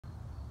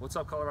What's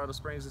up, Colorado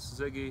Springs? This is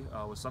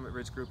Iggy with Summit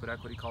Ridge Group at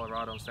Equity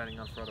Colorado. I'm standing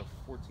in front of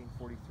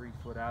 1443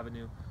 Foote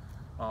Avenue,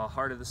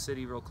 heart of the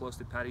city, real close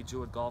to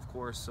Jewett Golf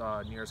Course.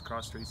 Nearest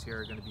cross streets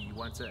here are going to be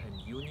Uinta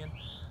and Union.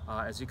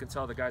 As you can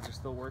tell, the guys are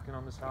still working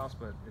on this house,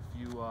 but if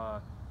you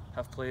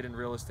have played in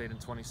real estate in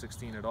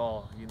 2016 at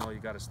all, you know you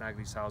got to snag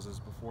these houses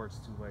before it's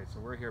too late. So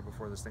we're here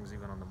before this thing's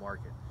even on the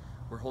market.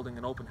 We're holding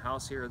an open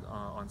house here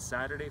on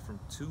Saturday from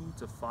 2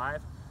 to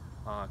 5.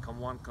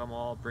 Come one, come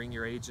all, bring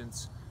your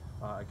agents.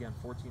 Again,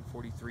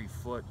 1443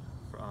 Foote,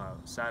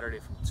 Saturday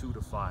from 2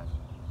 to 5.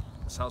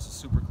 This house is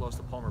super close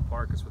to Palmer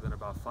Park. It's within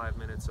about 5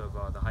 minutes of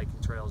the hiking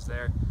trails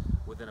there,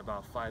 within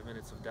about 5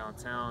 minutes of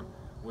downtown,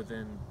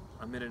 within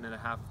a minute and a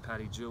half of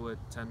Patty Jewett,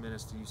 10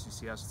 minutes to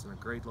UCCS. It's in a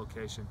great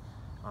location.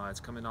 It's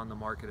coming on the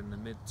market in the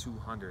mid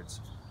 200s.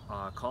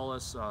 Call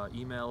us,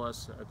 email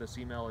us at this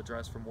email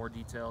address for more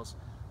details.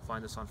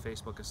 Find us on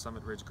Facebook as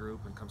Summit Ridge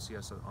Group and come see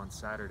us on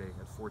Saturday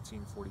at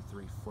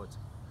 1443 Foote.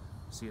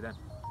 See you then.